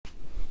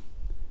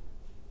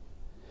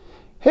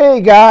Hey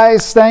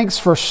guys, thanks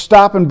for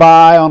stopping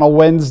by on a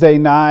Wednesday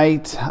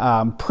night.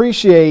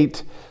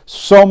 Appreciate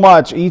so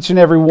much each and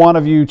every one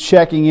of you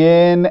checking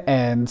in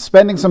and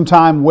spending some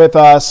time with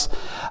us.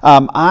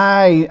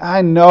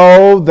 I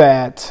know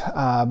that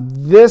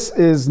this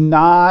is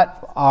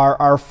not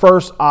our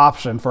first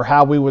option for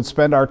how we would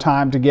spend our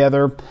time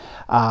together.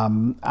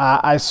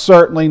 I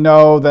certainly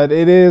know that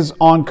it is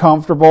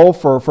uncomfortable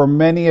for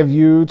many of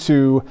you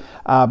to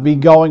be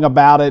going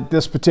about it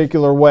this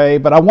particular way,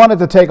 but I wanted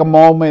to take a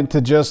moment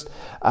to just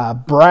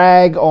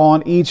brag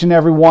on each and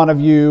every one of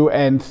you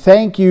and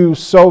thank you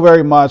so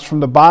very much from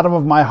the bottom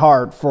of my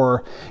heart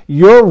for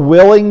your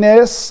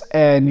willingness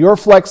and your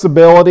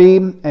flexibility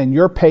and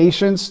your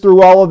patience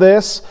through all of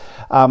this.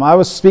 I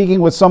was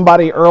speaking with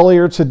somebody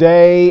earlier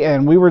today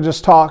and we were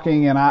just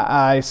talking, and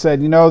I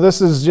said,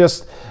 this is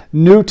just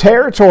new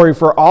territory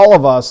for all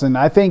of us, and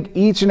I think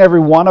each and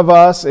every one of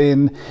us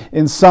in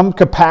some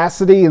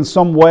capacity, in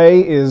some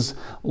way, is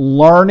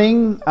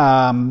learning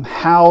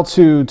how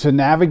to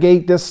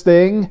navigate this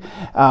thing.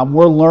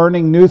 We're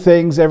learning new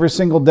things every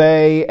single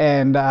day,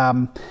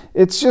 and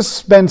it's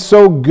just been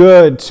so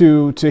good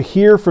to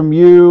hear from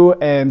you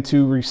and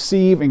to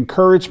receive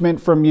encouragement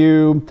from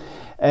you,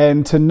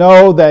 and to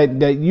know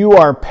that you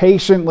are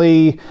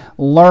patiently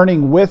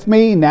learning with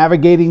me,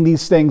 navigating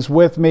these things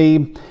with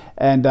me.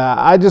 And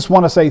I just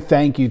want to say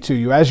thank you to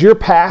you. As your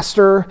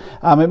pastor,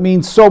 it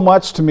means so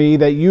much to me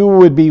that you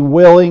would be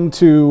willing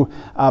to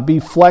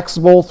be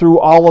flexible through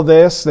all of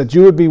this, that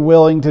you would be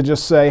willing to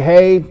just say,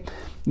 hey,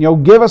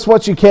 give us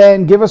what you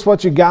can, give us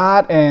what you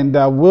got, and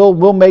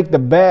we'll make the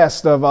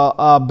best of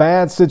a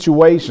bad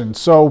situation.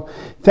 So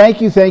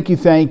thank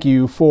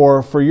you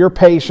for your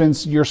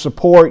patience, your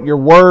support, your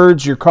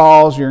words, your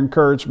calls, your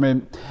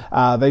encouragement.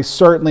 They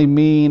certainly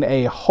mean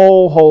a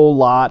whole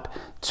lot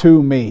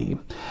to me.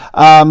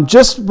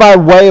 Just by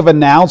way of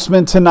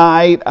announcement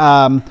tonight,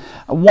 I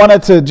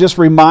wanted to just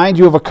remind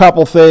you of a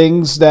couple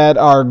things that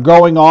are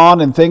going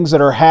on and things that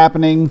are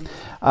happening.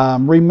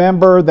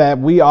 Remember that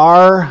we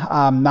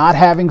are not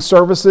having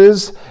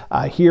services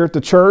here at the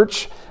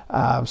church.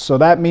 So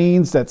that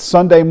means that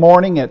Sunday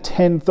morning at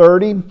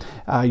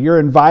 10:30,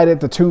 you're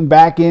invited to tune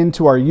back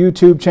into our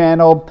YouTube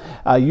channel.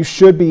 You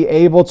should be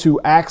able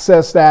to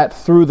access that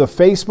through the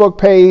Facebook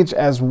page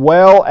as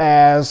well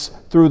as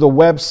through the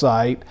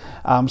website.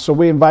 So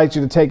we invite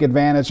you to take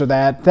advantage of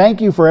that.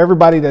 Thank you for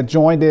everybody that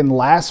joined in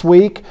last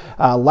week.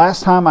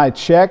 Last time I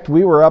checked,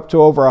 we were up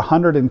to over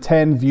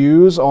 110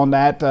 views on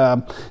that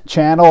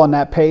channel, on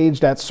that page,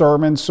 that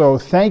sermon. So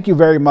thank you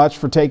very much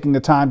for taking the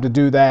time to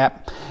do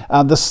that.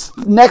 The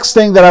next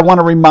thing that I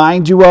want to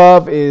remind you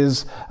of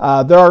is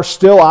there are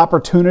still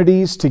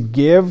opportunities to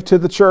give to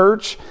the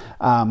church.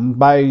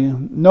 By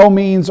no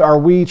means are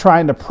we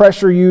trying to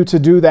pressure you to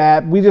do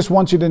that. We just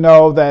want you to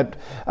know that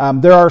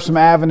there are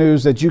some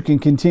avenues that you can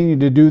continue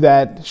to do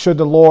that should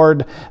the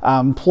Lord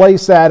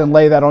place that and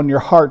lay that on your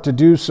heart to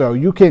do so.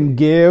 You can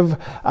give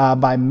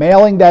by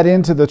mailing that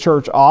into the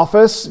church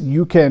office.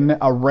 You can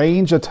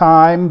arrange a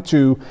time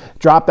to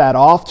drop that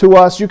off to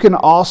us. You can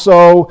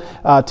also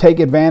take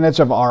advantage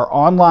of our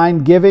online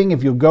giving.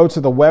 If you go to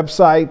the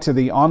website, to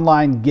the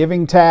online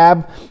giving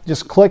tab,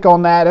 just click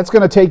on that. It's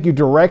going to take you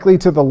directly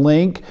to the link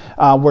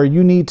where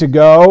you need to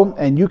go,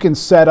 and you can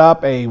set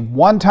up a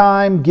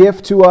one-time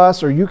gift to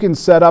us, or you can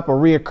set up a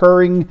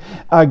reoccurring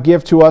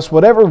gift to us,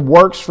 whatever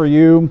works for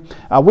you.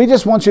 We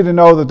just want you to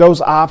know that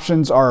those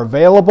options are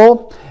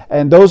available,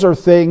 and those are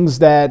things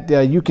that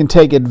you can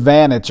take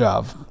advantage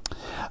of.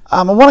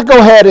 I want to go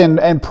ahead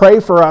and pray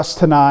for us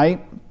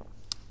tonight.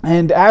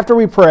 And after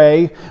we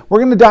pray, we're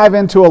going to dive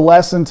into a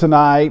lesson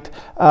tonight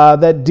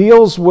that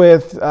deals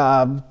with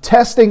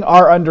testing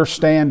our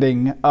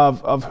understanding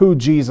of who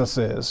Jesus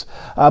is.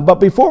 But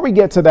before we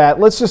get to that,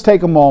 let's just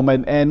take a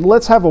moment and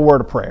let's have a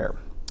word of prayer.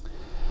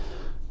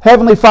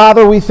 Heavenly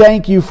Father, we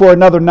thank you for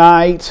another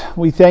night.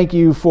 We thank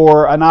you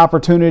for an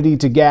opportunity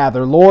to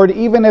gather. Lord,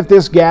 even if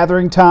this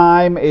gathering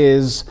time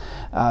is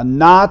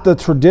not the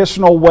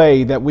traditional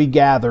way that we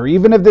gather,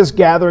 even if this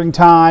gathering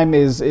time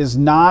is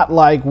not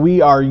like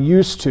we are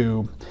used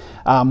to,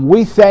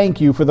 we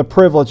thank you for the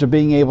privilege of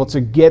being able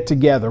to get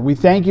together. We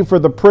thank you for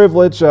the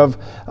privilege of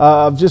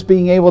just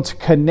being able to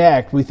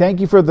connect. We thank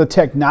you for the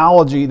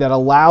technology that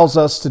allows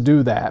us to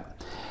do that.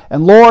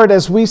 And Lord,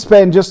 as we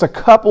spend just a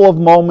couple of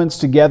moments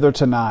together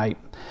tonight,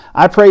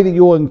 I pray that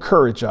you will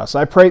encourage us.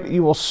 I pray that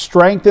you will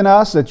strengthen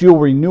us, that you will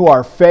renew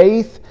our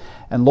faith.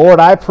 And Lord,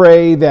 I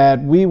pray that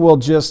we will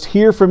just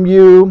hear from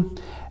you.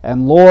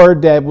 And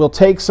Lord, that we'll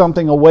take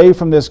something away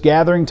from this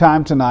gathering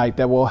time tonight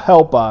that will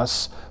help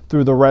us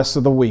through the rest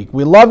of the week.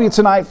 We love you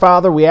tonight,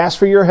 Father. We ask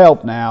for your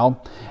help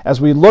now. As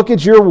we look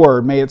at your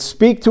word, may it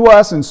speak to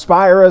us,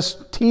 inspire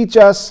us, teach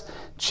us,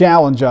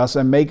 challenge us,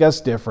 and make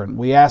us different.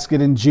 We ask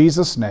it in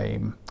Jesus'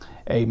 name.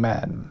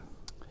 Amen.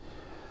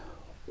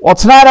 Well,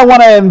 tonight I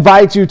want to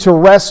invite you to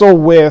wrestle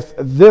with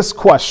this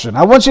question.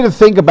 I want you to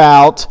think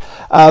about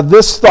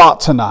this thought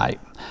tonight.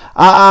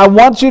 I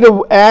want you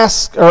to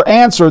ask or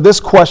answer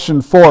this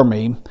question for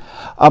me.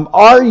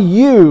 Are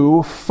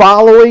you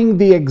following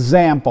the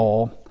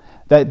example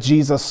that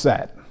Jesus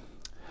set?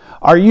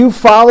 Are you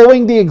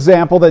following the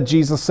example that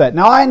Jesus set?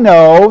 Now, I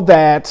know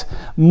that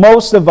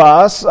most of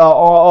us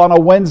on a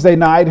Wednesday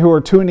night who are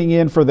tuning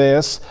in for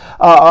this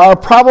are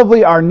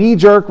probably our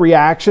knee-jerk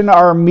reaction,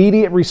 our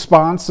immediate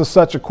response to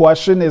such a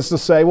question is to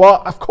say,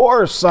 well, of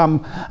course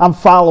I'm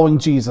following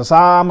Jesus.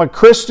 I'm a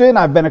Christian.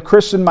 I've been a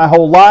Christian my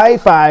whole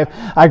life.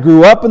 I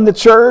grew up in the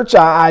church.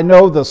 I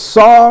know the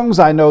songs.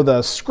 I know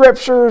the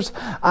scriptures.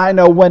 I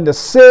know when to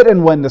sit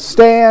and when to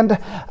stand.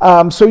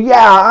 So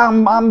yeah,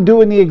 I'm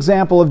doing the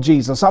example of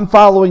Jesus. I'm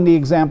following the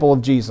example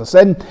of Jesus.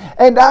 And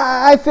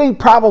I think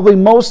probably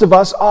most of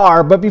us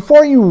are. But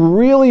before you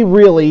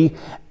really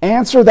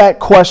answer that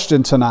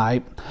question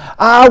tonight,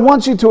 I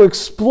want you to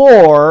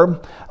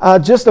explore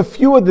just a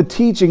few of the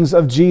teachings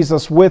of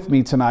Jesus with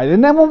me tonight.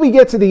 And then when we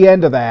get to the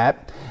end of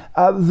that,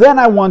 then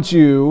I want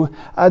you,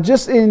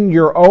 just in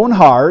your own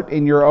heart,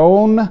 in your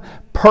own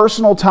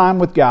personal time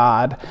with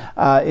God,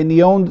 in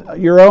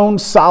your own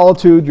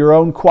solitude, your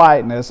own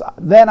quietness,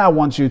 then I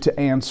want you to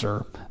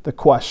answer the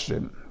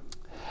question.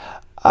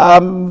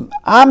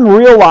 I'm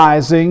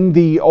realizing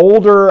the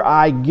older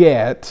I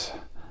get,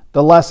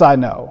 the less I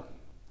know.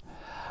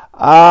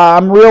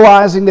 I'm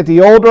realizing that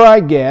the older I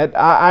get,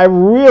 I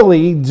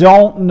really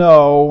don't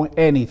know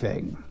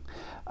anything.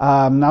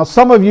 Now,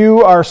 some of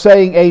you are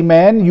saying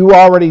amen. You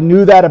already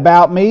knew that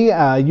about me.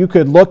 You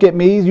could look at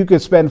me. You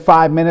could spend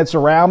 5 minutes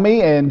around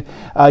me and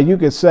you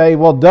could say,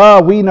 well,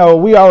 duh, we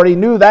already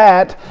knew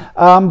that.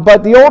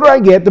 But the older I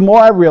get, the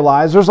more I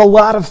realize there's a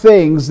lot of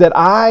things that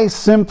I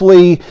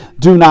simply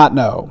do not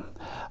know.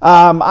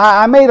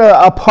 I made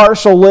a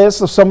partial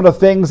list of some of the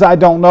things I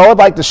don't know. I'd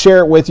like to share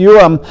it with you.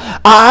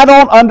 I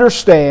don't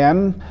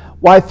understand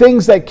why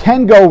things that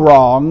can go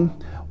wrong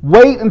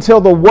wait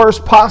until the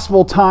worst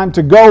possible time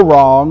to go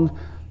wrong.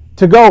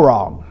 In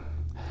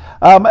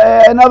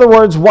other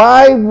words,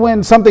 why,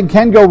 when something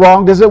can go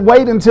wrong, does it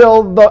wait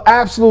until the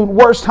absolute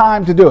worst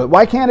time to do it?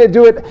 Why can't it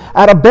do it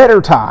at a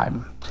better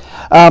time?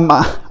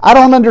 I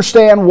don't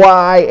understand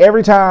why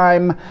every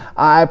time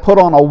I put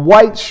on a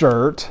white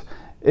shirt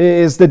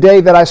is the day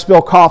that I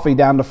spill coffee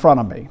down the front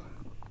of me.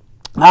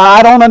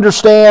 I don't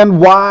understand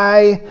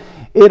why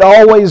it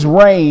always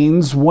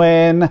rains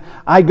when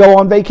I go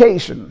on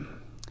vacation.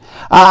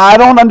 I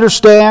don't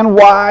understand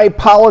why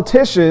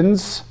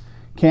politicians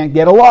can't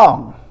get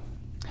along.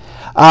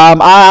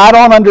 I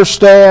don't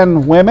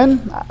understand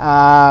women,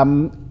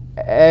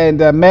 and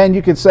men,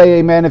 you can say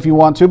amen if you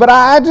want to, but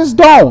I just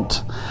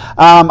don't.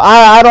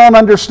 I don't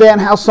understand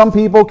how some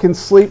people can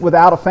sleep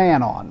without a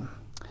fan on.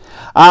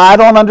 I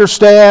don't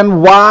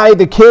understand why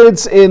the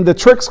kids in the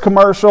Trix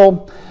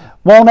commercial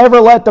won't ever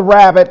let the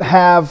rabbit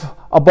have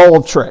a bowl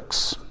of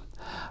Trix.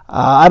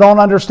 I don't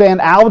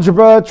understand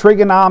algebra,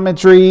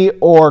 trigonometry,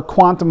 or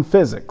quantum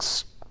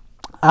physics.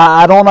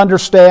 I don't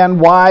understand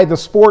why the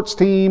sports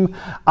team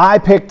I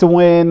pick to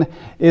win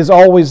is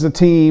always the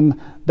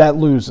team that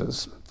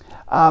loses.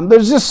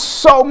 There's just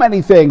so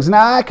many things.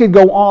 Now, I could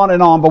go on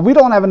and on, but we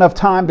don't have enough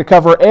time to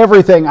cover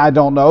everything I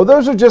don't know.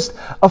 Those are just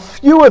a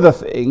few of the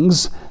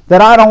things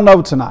that I don't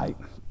know tonight.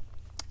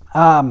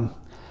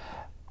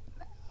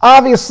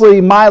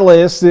 Obviously, my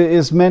list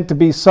is meant to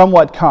be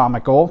somewhat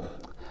comical.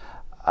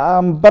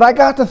 But I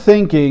got to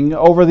thinking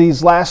over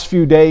these last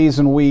few days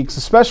and weeks,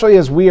 especially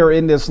as we are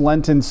in this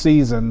Lenten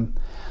season,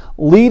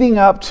 leading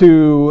up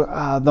to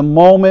the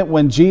moment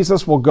when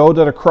Jesus will go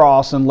to the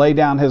cross and lay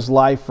down his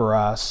life for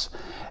us,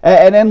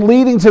 and then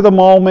leading to the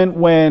moment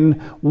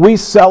when we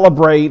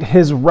celebrate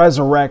his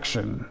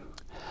resurrection.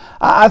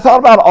 I thought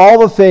about all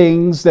the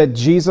things that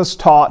Jesus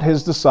taught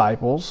his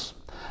disciples.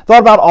 Thought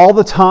about all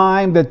the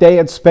time that they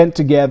had spent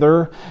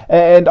together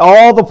and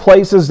all the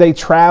places they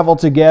traveled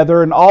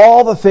together and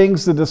all the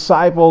things the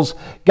disciples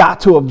got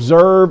to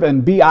observe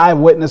and be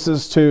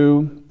eyewitnesses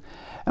to.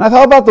 And I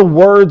thought about the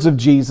words of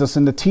Jesus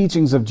and the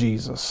teachings of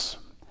Jesus.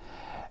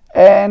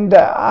 And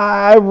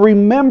I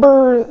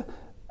remember,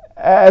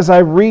 as I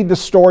read the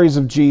stories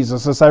of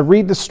Jesus, as I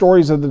read the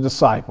stories of the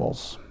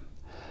disciples,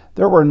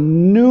 there were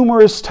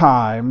numerous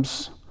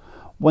times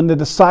when the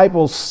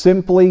disciples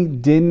simply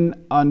didn't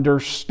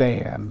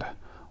understand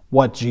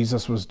what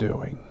Jesus was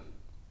doing.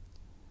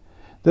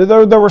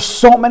 There were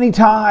so many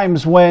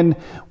times when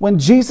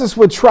Jesus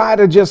would try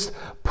to just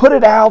put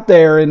it out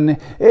there, and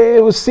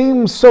it would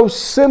seem so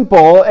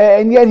simple,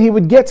 and yet he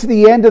would get to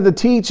the end of the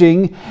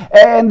teaching,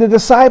 and the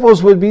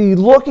disciples would be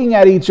looking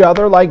at each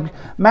other like,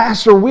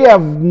 Master, we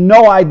have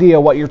no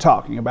idea what you're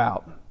talking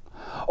about.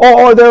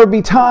 Or there would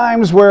be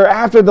times where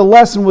after the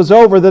lesson was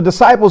over, the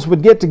disciples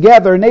would get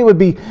together and they would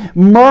be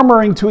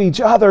murmuring to each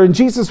other. And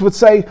Jesus would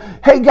say,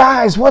 hey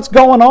guys, what's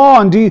going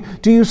on? Do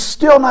you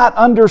still not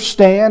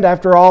understand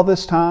after all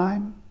this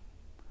time?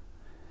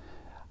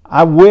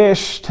 I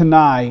wish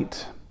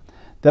tonight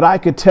that I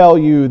could tell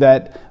you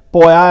that,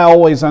 boy, I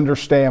always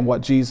understand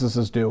what Jesus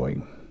is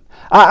doing.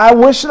 I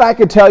wish that I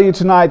could tell you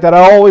tonight that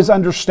I always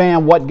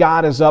understand what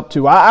God is up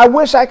to. I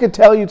wish I could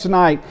tell you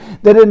tonight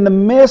that in the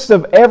midst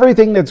of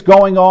everything that's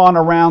going on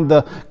around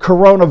the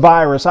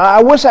coronavirus,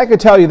 I wish I could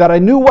tell you that I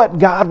knew what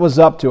God was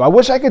up to. I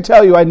wish I could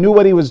tell you I knew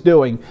what he was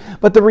doing.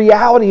 But the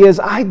reality is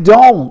I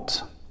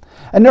don't.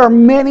 And there are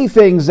many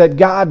things that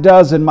God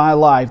does in my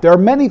life. There are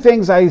many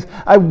things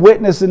I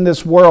witness in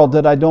this world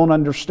that I don't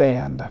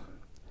understand.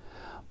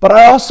 But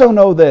I also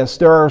know this,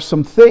 there are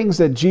some things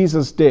that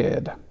Jesus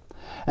did,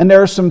 and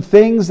there are some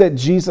things that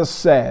Jesus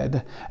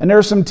said, and there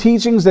are some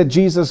teachings that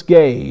Jesus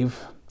gave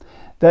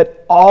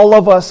that all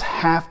of us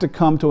have to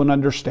come to an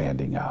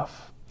understanding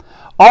of.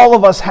 All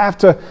of us have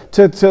to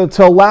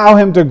allow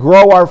Him to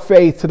grow our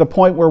faith to the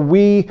point where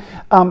we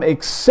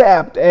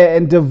accept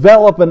and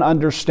develop an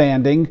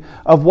understanding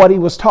of what He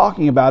was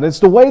talking about. It's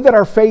the way that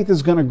our faith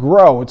is going to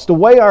grow. It's the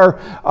way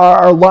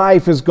our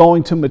life is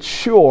going to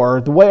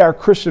mature, the way our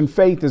Christian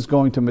faith is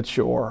going to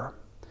mature.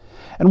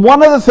 And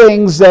one of the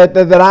things that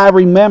I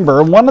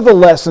remember, one of the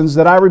lessons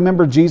that I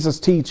remember Jesus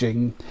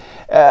teaching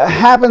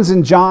happens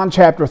in John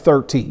chapter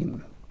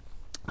 13.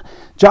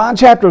 John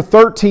chapter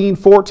 13,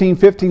 14,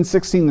 15,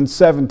 16, and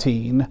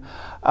 17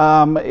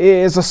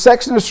 is a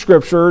section of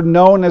Scripture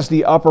known as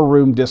the Upper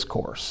Room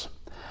Discourse.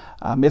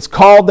 It's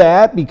called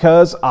that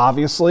because,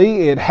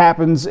 obviously, it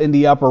happens in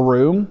the upper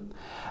room.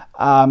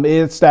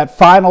 It's that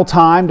final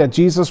time that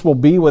Jesus will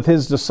be with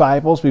His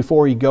disciples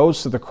before He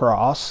goes to the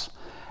cross.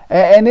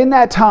 And in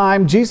that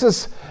time,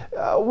 Jesus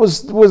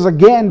was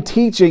again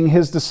teaching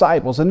His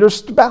disciples. And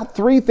there's about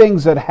three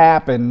things that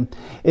happen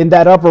in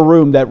that upper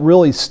room that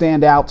really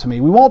stand out to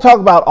me. We won't talk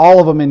about all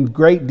of them in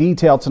great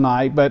detail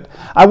tonight, but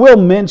I will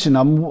mention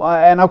them,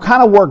 and I'll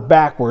kind of work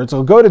backwards.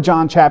 I'll go to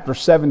John chapter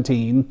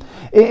 17.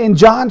 In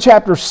John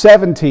chapter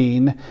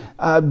 17,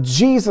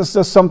 Jesus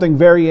does something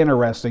very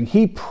interesting.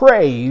 He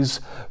prays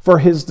for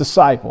His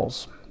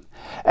disciples.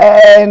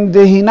 And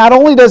he not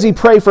only does he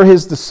pray for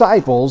his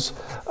disciples,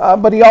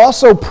 but he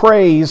also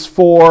prays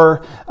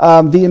for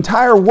the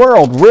entire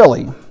world,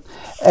 really.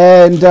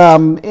 And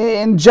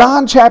in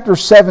John chapter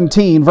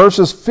 17,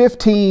 verses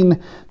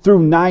 15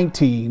 through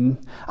 19,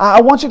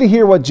 I want you to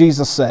hear what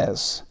Jesus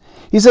says.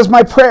 He says,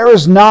 "My prayer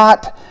is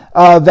not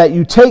that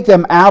you take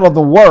them out of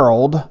the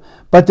world,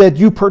 but that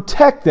you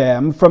protect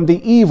them from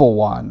the evil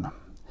one.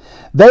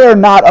 They are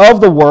not of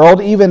the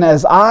world, even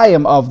as I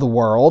am of the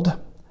world.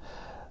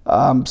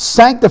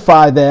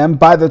 Sanctify them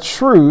by the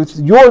truth,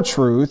 your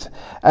truth.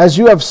 As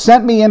you have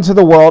sent me into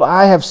the world,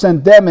 I have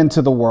sent them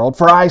into the world.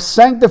 For I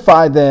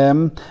sanctify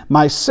them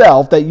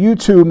myself, that you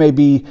too may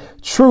be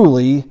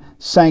truly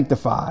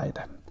sanctified."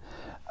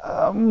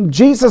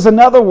 Jesus, in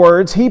other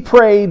words, He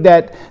prayed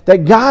that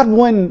God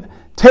wouldn't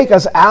take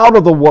us out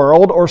of the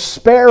world or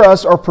spare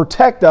us or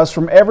protect us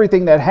from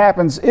everything that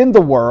happens in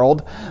the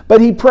world, but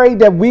He prayed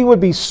that we would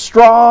be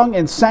strong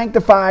and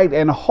sanctified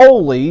and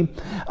holy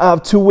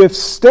to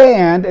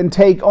withstand and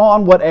take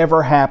on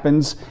whatever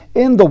happens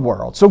in the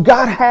world. So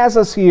God has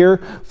us here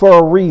for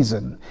a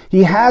reason.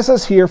 He has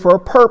us here for a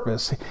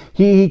purpose.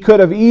 He could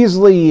have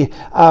easily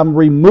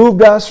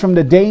removed us from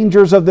the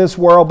dangers of this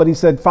world, but He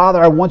said,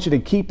 "Father, I want you to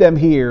keep them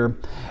here,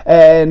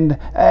 and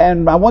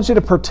I want you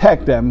to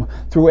protect them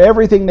through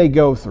everything they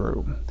go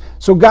through."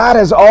 So God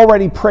has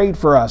already prayed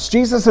for us.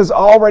 Jesus has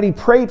already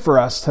prayed for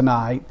us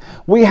tonight.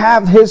 We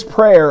have His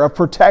prayer of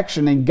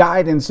protection and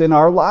guidance in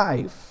our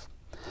life.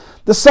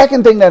 The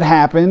second thing that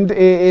happened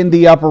in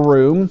the upper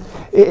room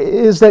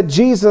is that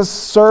Jesus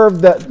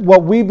served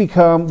what will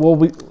become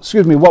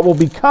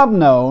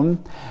known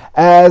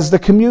as the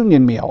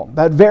communion meal.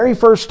 That very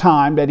first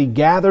time that He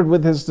gathered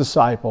with His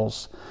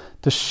disciples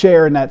to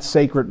share in that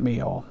sacred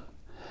meal.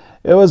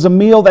 It was a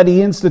meal that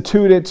He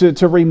instituted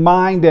to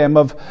remind them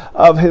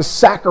of His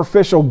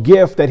sacrificial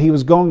gift that He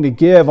was going to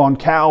give on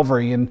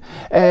Calvary.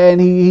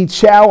 And He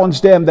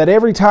challenged them that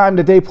every time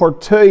that they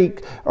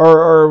partake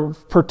or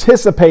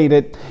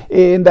participated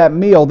in that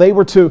meal, they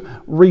were to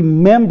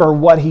remember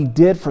what He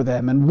did for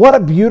them. And what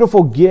a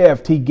beautiful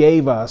gift He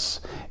gave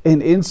us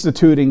in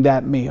instituting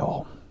that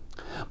meal.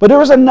 But there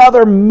was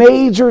another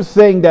major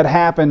thing that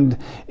happened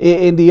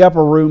in the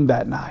upper room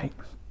that night.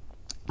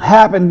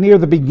 Happened near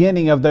the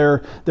beginning of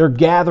their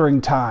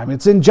gathering time.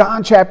 It's in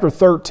John chapter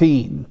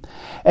 13.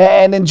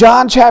 And in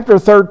John chapter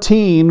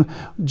 13,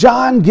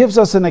 John gives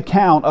us an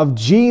account of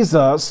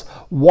Jesus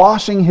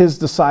washing His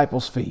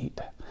disciples'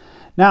 feet.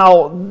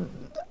 Now,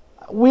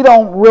 we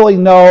don't really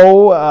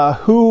know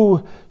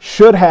who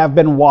should have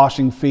been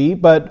washing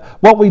feet, but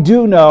what we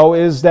do know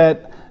is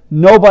that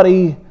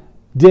nobody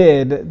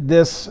did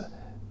this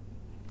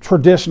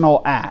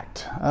traditional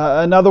act.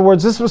 In other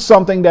words, this was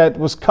something that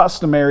was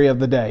customary of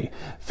the day.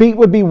 Feet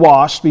would be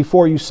washed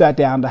before you sat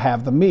down to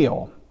have the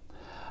meal.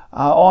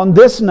 On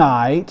this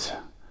night,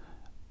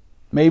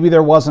 maybe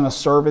there wasn't a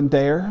servant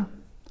there.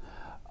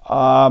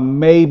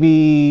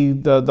 Maybe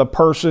the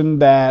person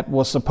that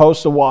was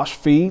supposed to wash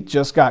feet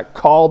just got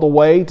called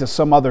away to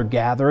some other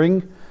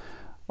gathering.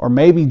 Or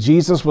maybe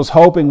Jesus was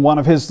hoping one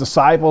of His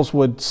disciples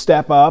would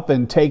step up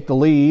and take the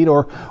lead.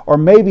 Or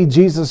maybe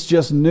Jesus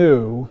just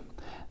knew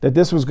that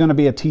this was going to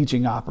be a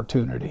teaching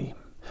opportunity.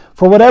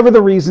 For whatever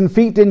the reason,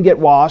 feet didn't get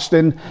washed,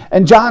 and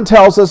John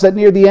tells us that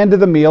near the end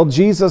of the meal,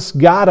 Jesus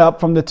got up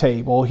from the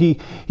table. He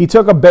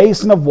took a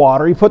basin of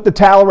water, He put the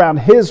towel around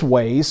His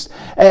waist,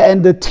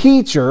 and the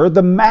teacher,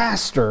 the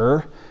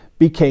master,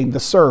 became the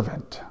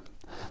servant.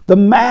 The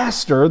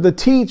master, the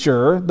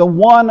teacher, the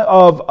one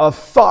of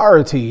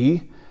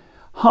authority,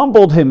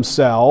 humbled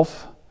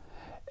himself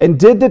and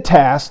did the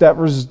task that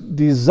was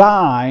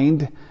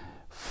designed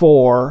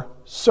for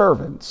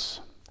servants.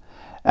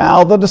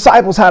 Now, the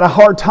disciples had a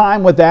hard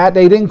time with that.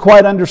 They didn't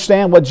quite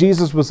understand what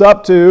Jesus was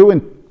up to.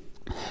 And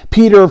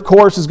Peter, of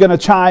course, is going to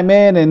chime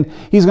in and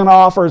he's going to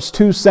offer his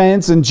 2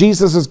 cents, and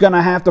Jesus is going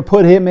to have to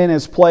put him in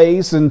his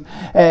place. And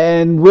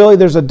really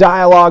there's a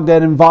dialogue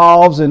that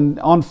involves and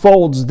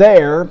unfolds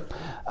there.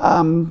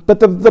 But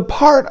the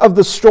part of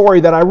the story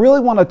that I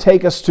really want to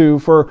take us to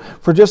for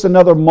just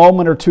another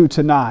moment or two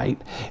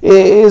tonight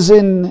is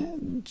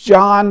in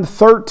John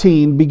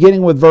 13,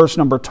 beginning with verse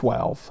number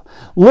 12.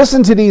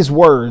 Listen to these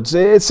words.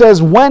 It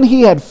says, "When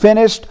he had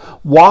finished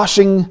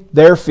washing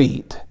their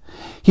feet,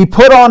 he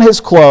put on his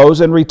clothes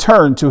and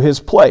returned to his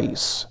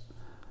place.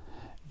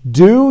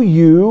 'Do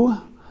you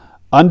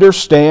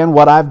understand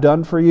what I've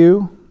done for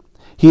you?'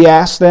 he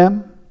asked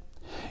them.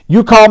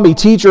 'You call me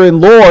teacher and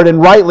Lord,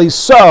 and rightly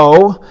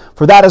so,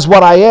 for that is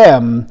what I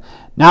am.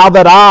 Now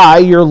that I,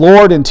 your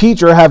Lord and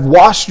teacher, have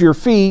washed your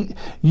feet,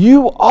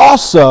 you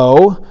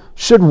also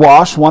should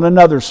wash one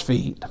another's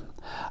feet.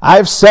 I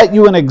have set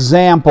you an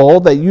example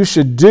that you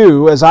should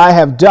do as I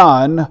have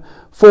done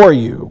for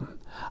you.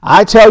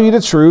 I tell you the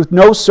truth,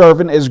 no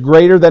servant is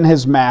greater than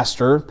his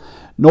master,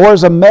 nor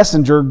is a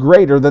messenger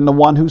greater than the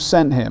one who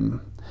sent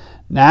him.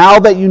 Now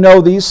that you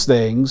know these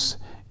things,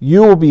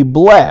 you will be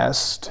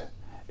blessed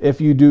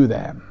if you do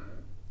them.'"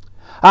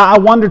 I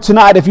wonder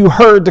tonight if you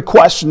heard the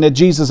question that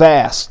Jesus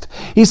asked.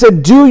 He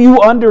said, "Do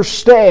you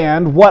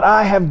understand what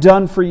I have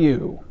done for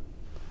you?"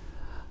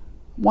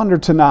 I wonder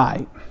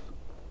tonight,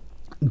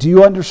 do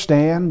you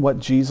understand what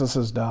Jesus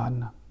has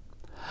done?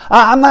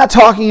 I'm not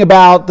talking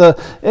about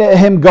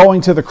him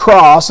going to the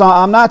cross.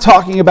 I'm not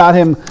talking about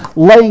him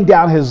laying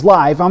down his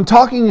life. I'm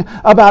talking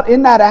about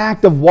in that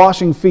act of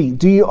washing feet.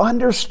 Do you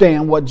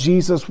understand what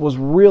Jesus was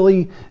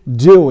really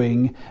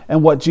doing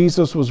and what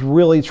Jesus was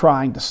really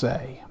trying to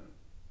say?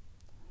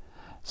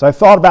 So I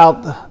thought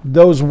about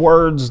those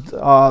words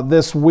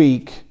this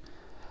week.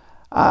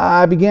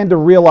 I began to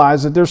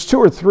realize that there's 2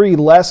 or 3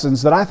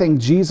 lessons that I think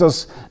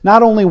Jesus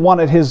not only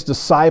wanted his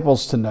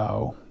disciples to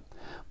know,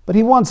 but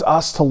he wants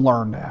us to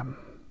learn them.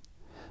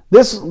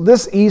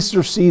 This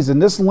Easter season,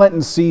 this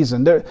Lenten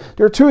season, there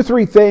are 2 or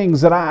 3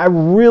 things that I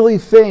really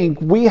think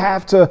we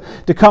have to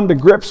come to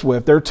grips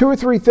with. There are 2 or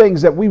 3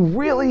 things that we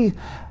really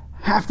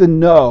have to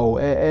know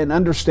and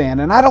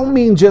understand. And I don't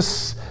mean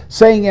just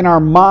saying in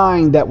our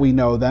mind that we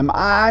know them.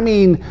 I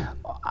mean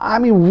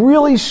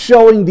really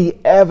showing the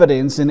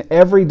evidence in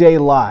everyday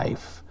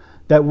life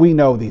that we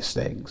know these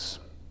things.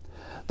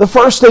 The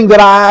first thing that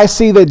I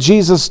see that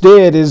Jesus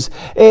did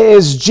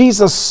is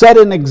Jesus set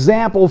an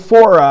example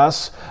for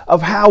us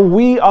of how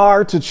we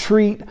are to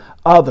treat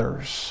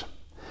others.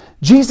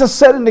 Jesus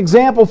set an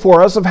example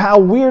for us of how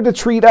we're to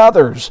treat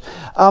others.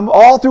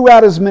 All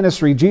throughout his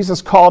ministry,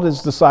 Jesus called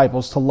his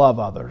disciples to love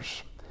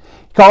others.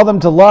 He called them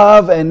to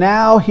love, and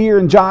now here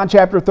in John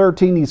chapter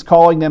 13, he's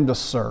calling them to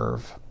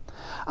serve.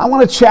 I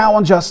want to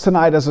challenge us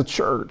tonight as a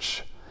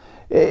church.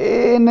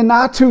 In the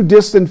not too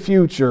distant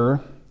future,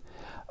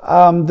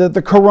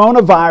 the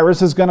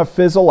coronavirus is going to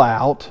fizzle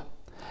out,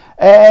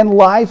 and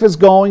life is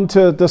going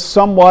to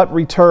somewhat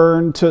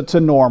return to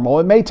normal.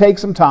 It may take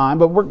some time,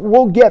 but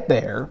we'll get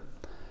there.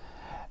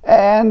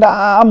 And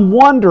I'm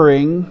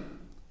wondering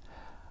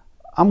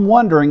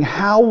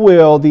how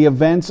will the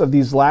events of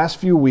these last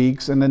few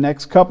weeks and the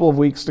next couple of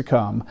weeks to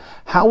come,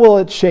 how will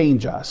it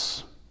change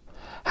us?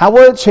 How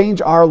will it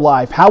change our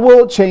life? How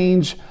will it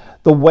change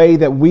the way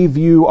that we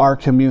view our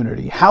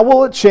community? How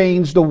will it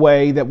change the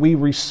way that we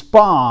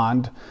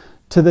respond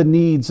to the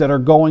needs that are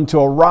going to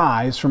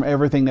arise from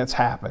everything that's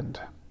happened?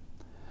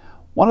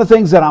 One of the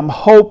things that I'm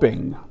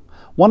hoping,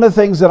 one of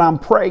the things that I'm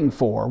praying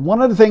for,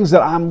 one of the things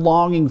that I'm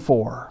longing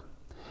for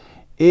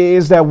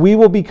is that we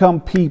will become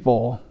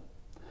people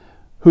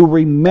who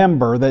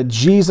remember that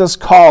Jesus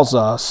calls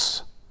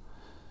us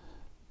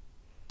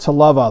to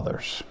love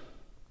others.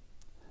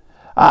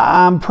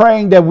 I'm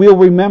praying that we'll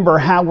remember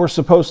how we're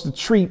supposed to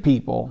treat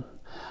people.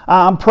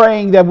 I'm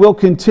praying that we'll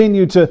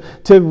continue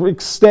to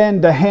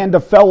extend the hand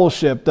of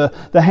fellowship,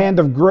 the hand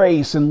of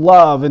grace and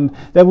love, and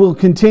that we'll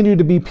continue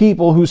to be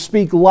people who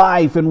speak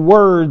life and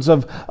words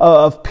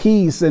of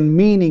peace and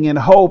meaning and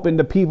hope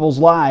into people's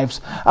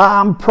lives.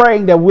 I'm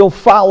praying that we'll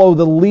follow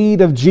the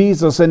lead of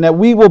Jesus and that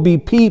we will be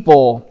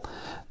people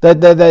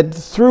that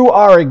through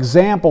our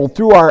example,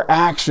 through our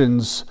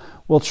actions,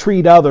 will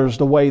treat others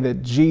the way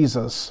that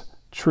Jesus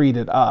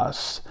treated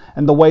us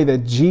and the way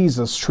that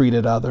Jesus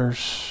treated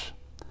others.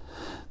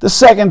 The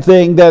second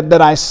thing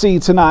that I see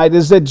tonight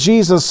is that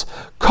Jesus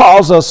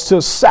calls us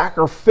to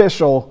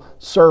sacrificial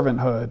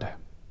servanthood.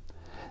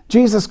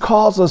 Jesus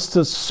calls us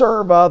to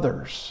serve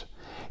others.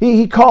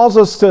 He calls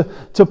us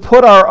to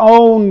put our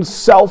own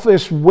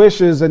selfish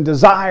wishes and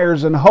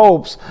desires and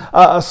hopes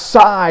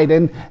aside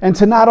and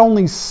to not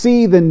only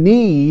see the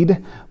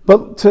need,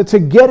 but to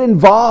get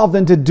involved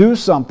and to do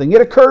something.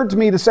 It occurred to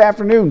me this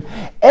afternoon,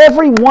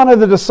 every one of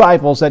the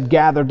disciples that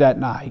gathered that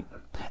night,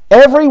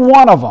 every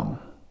one of them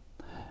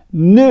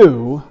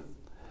knew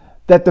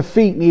that the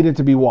feet needed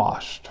to be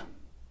washed.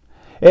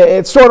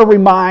 It sort of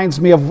reminds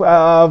me of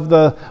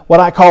what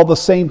I call the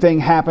same thing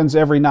happens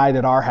every night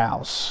at our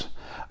house.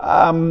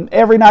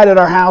 Every night at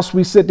our house,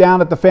 we sit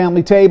down at the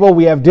family table,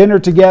 we have dinner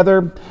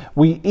together,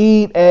 we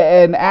eat,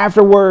 and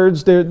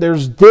afterwards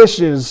there's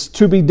dishes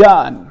to be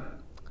done.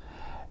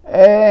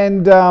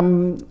 And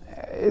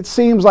it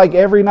seems like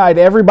every night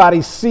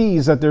everybody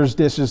sees that there's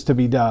dishes to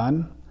be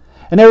done,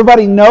 and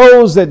everybody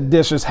knows that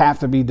dishes have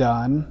to be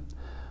done,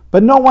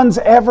 but no one's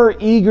ever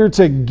eager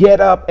to get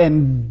up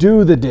and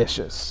do the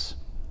dishes.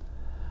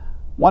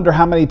 Wonder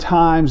how many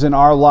times in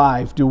our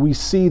life do we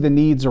see the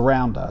needs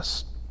around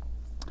us?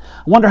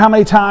 I wonder how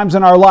many times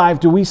in our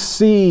life do we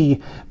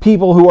see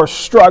people who are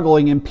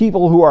struggling and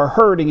people who are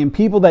hurting and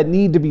people that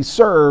need to be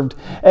served,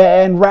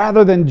 and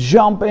rather than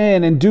jump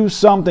in and do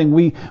something,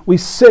 we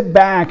sit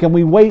back and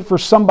we wait for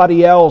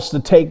somebody else to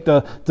take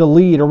the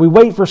lead, or we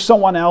wait for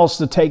someone else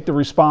to take the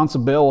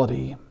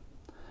responsibility.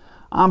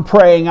 I'm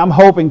praying, I'm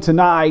hoping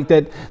tonight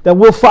that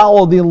we'll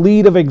follow the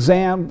lead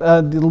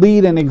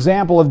and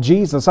example of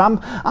Jesus.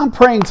 I'm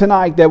praying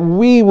tonight that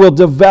we will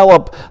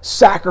develop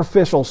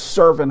sacrificial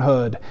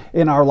servanthood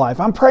in our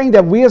life. I'm praying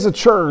that we as a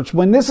church,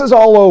 when this is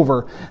all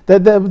over,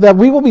 that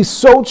we will be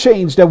so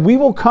changed that we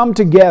will come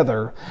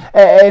together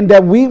and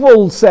that we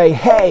will say,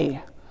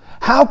 hey,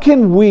 how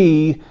can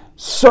we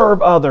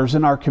serve others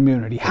in our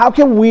community? How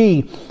can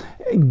we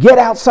get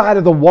outside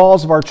of the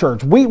walls of our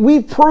church?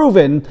 We've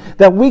proven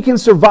that we can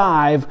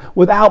survive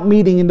without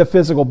meeting in the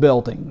physical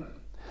building.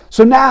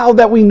 So now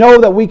that we know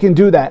that we can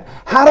do that,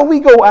 how do we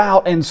go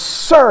out and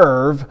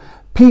serve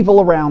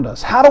people around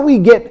us? How do we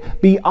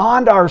get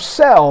beyond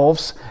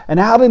ourselves and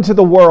out into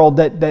the world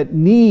that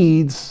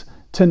needs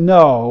to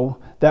know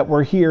that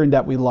we're here and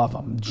that we love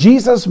them?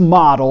 Jesus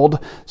modeled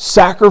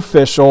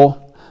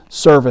sacrificial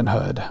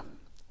servanthood.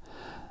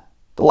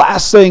 The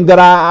last thing that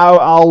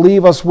I'll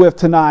leave us with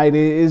tonight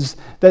is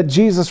that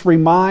Jesus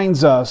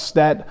reminds us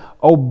that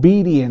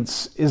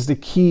obedience is the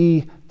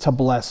key to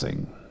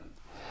blessing.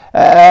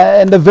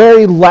 And the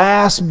very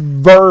last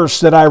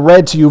verse that I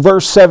read to you,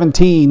 verse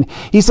 17,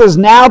 he says,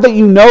 now that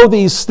you know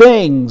these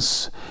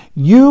things,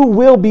 you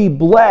will be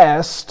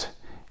blessed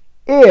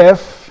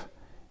if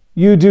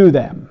you do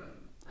them.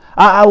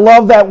 I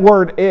love that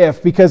word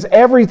if, because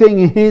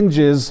everything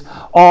hinges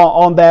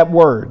on that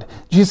word.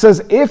 Jesus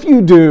says, if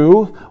you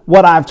do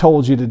what I've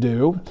told you to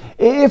do,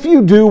 if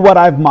you do what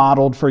I've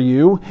modeled for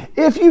you,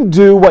 if you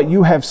do what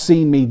you have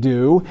seen me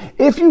do,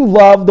 if you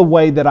love the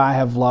way that I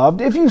have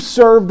loved, if you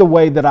serve the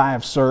way that I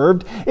have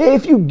served,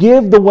 if you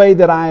give the way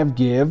that I have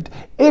given,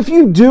 if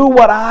you do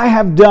what I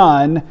have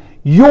done,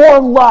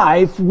 your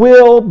life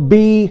will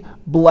be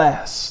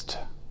blessed.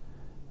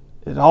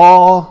 It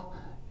all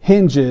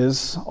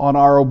hinges on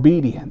our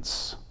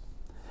obedience.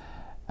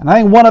 And I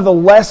think one of the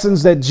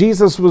lessons that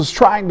Jesus was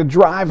trying to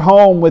drive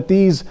home with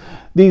these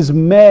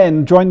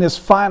men during this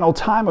final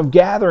time of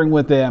gathering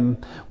with them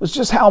was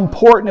just how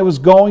important it was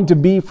going to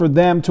be for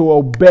them to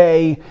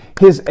obey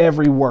His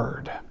every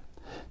word,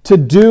 to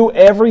do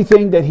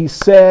everything that He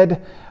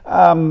said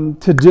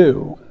to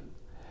do.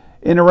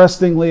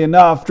 Interestingly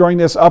enough, during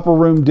this upper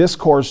room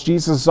discourse,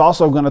 Jesus is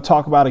also going to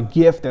talk about a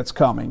gift that's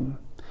coming.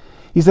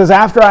 He says,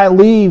 after I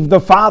leave, the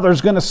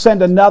Father's going to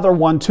send another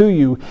one to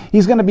you.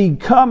 He's going to be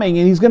coming,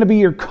 and He's going to be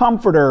your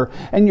comforter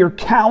and your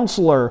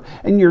counselor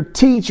and your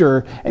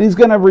teacher. And He's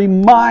going to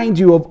remind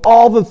you of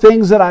all the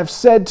things that I've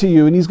said to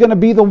you. And He's going to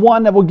be the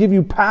one that will give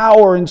you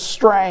power and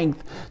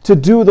strength to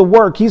do the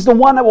work. He's the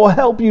one that will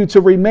help you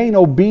to remain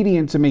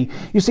obedient to me.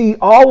 You see,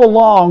 all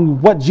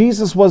along, what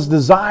Jesus was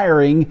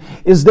desiring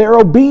is their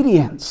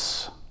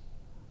obedience.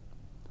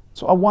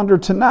 So I wonder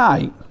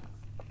tonight,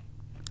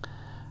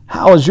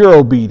 how is your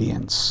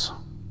obedience?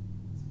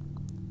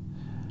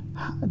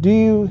 Do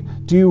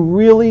you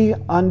really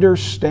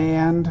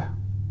understand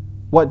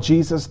what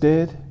Jesus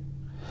did?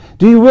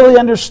 Do you really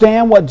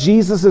understand what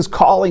Jesus is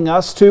calling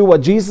us to,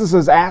 what Jesus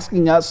is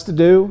asking us to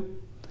do?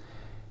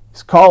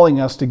 He's calling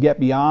us to get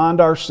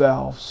beyond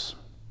ourselves.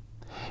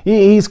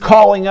 He's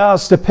calling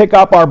us to pick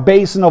up our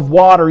basin of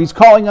water. He's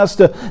calling us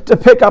to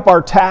pick up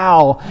our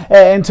towel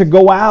and to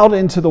go out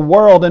into the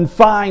world and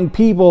find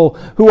people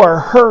who are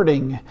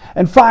hurting,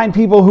 and find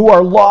people who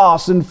are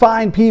lost, and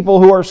find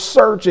people who are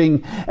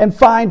searching, and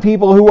find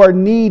people who are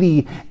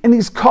needy. And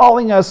He's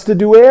calling us to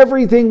do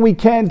everything we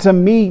can to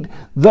meet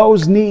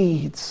those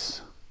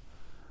needs.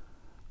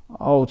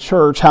 Oh,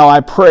 church, how I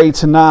pray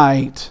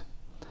tonight.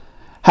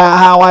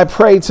 How I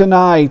pray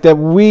tonight that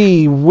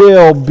we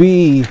will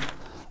be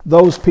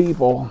those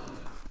people.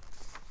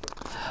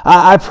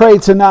 I pray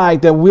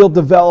tonight that we'll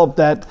develop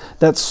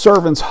that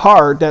servant's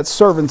heart, that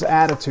servant's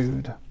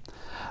attitude.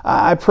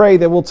 I pray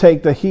that we'll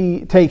take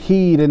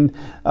heed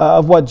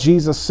of what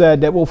Jesus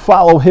said, that we'll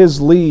follow His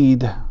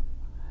lead,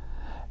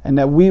 and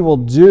that we will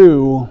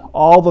do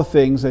all the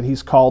things that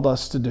He's called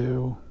us to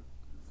do.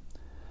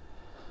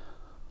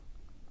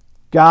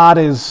 God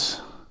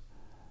has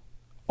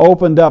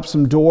opened up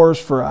some doors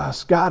for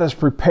us. God is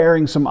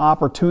preparing some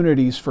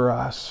opportunities for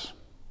us.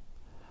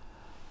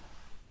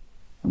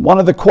 One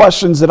of the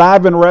questions that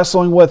I've been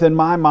wrestling with in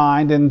my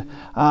mind, and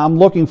I'm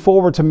looking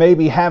forward to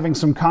maybe having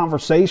some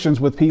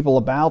conversations with people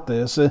about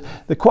this,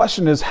 the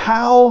question is,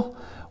 how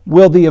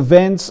will the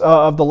events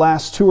of the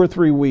last 2 or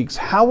 3 weeks,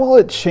 how will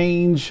it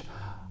change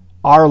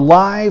our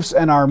lives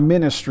and our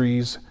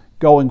ministries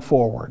going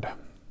forward?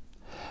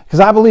 Because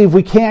I believe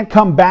we can't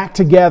come back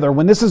together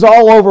when this is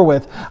all over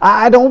with.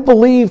 I don't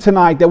believe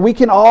tonight that we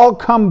can all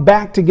come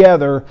back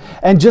together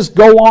and just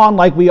go on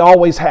like we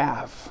always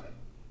have.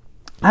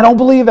 I don't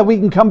believe that we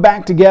can come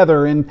back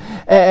together and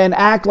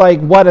act like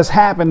what has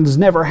happened has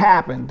never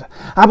happened.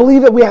 I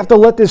believe that we have to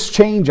let this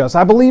change us.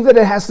 I believe that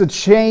it has to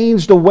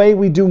change the way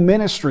we do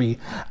ministry.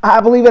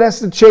 I believe it has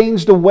to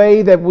change the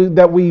way that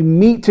we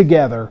meet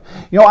together.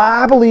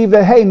 I believe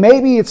that, hey,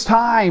 maybe it's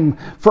time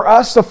for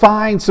us to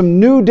find some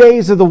new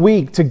days of the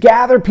week to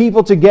gather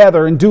people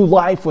together and do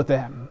life with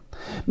them.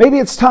 Maybe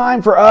it's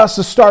time for us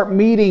to start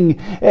meeting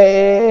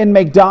in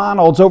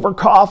McDonald's over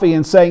coffee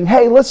and saying,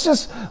 hey, let's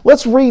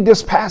read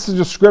this passage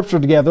of Scripture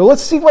together.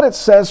 Let's see what it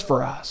says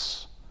for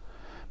us.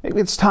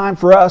 Maybe it's time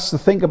for us to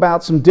think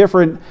about some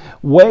different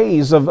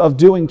ways of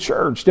doing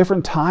church,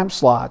 different time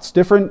slots,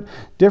 different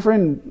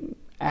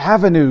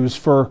avenues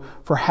for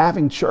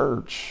having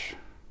church.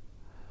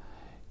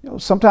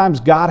 Sometimes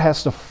God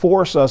has to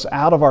force us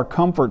out of our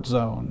comfort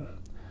zone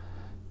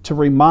to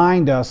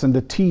remind us and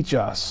to teach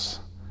us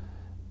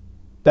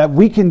that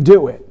we can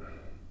do it.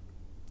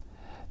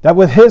 That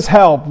with His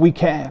help we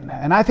can.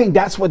 And I think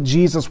that's what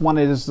Jesus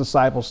wanted His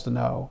disciples to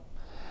know.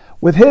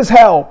 With His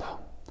help,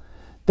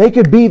 they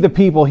could be the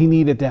people He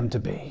needed them to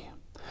be.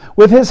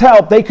 With His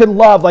help, they could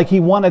love like He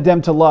wanted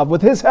them to love.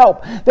 With His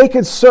help, they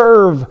could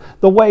serve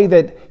the way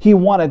that He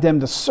wanted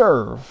them to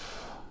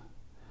serve.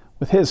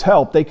 With His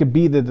help, they could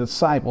be the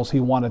disciples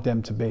He wanted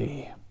them to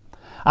be.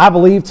 I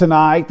believe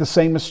tonight the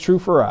same is true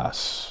for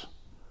us.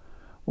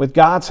 With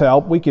God's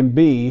help, we can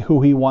be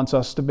who He wants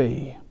us to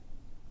be.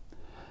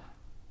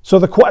 So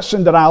the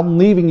question that I'm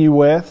leaving you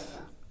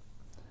with,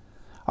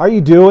 are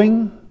you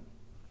doing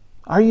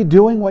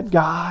what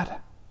God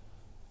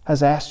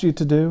has asked you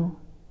to do?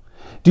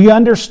 Do you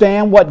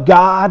understand what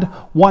God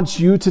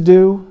wants you to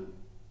do?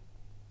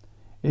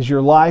 Is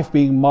your life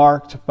being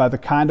marked by the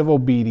kind of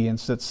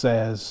obedience that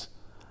says,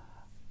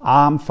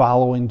 I'm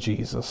following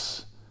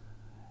Jesus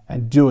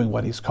and doing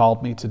what He's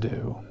called me to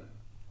do?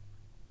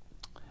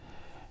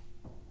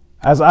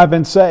 As I've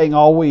been saying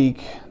all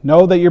week,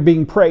 know that you're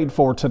being prayed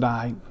for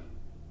tonight.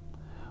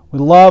 We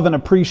love and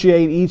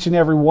appreciate each and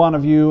every one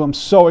of you. I'm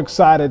so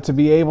excited to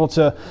be able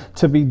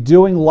to be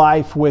doing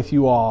life with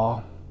you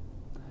all.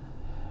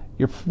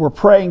 We're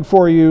praying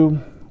for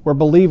you. We're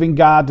believing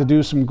God to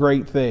do some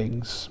great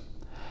things.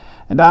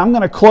 And I'm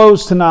going to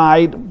close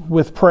tonight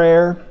with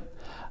prayer.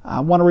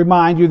 I want to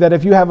remind you that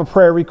if you have a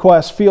prayer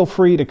request, feel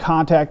free to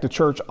contact the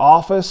church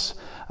office.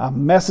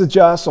 Message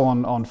us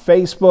on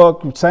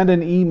Facebook, send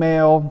an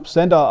email,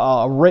 send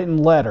a written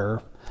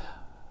letter.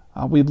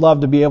 We'd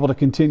love to be able to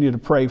continue to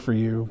pray for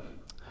you.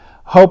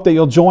 Hope that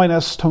you'll join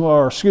us,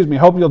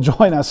 hope you'll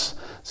join us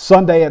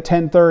Sunday at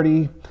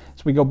 10:30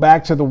 as we go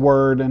back to the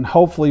Word and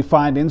hopefully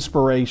find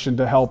inspiration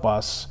to help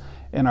us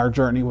in our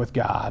journey with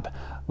God.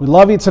 We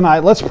love you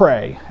tonight. Let's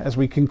pray as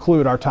we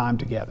conclude our time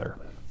together.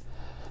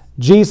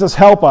 Jesus,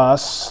 help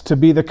us to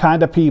be the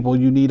kind of people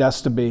you need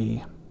us to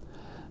be.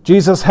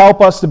 Jesus,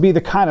 help us to be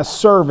the kind of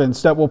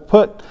servants that will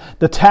put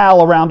the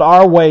towel around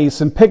our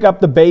waist and pick up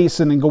the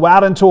basin and go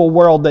out into a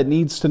world that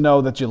needs to know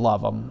that you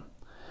love them.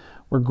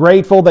 We're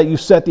grateful that you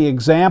set the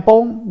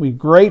example. We're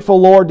grateful,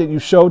 Lord, that you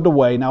showed the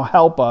way. Now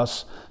help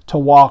us to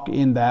walk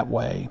in that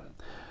way.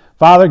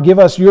 Father, give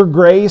us your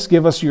grace,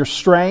 give us your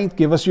strength,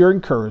 give us your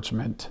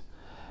encouragement.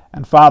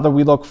 And Father,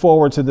 we look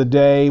forward to the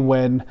day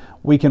when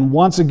we can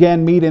once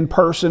again meet in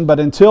person, but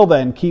until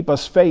then, keep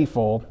us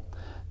faithful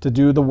to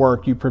do the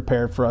work you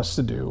prepared for us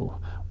to do.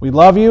 We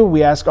love you.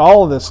 We ask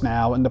all of this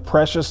now in the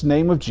precious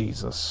name of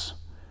Jesus.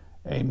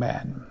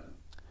 Amen.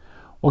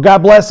 Well, God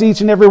bless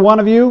each and every one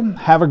of you.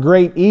 Have a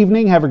great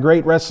evening. Have a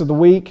great rest of the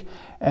week.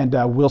 And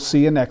we'll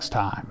see you next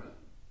time.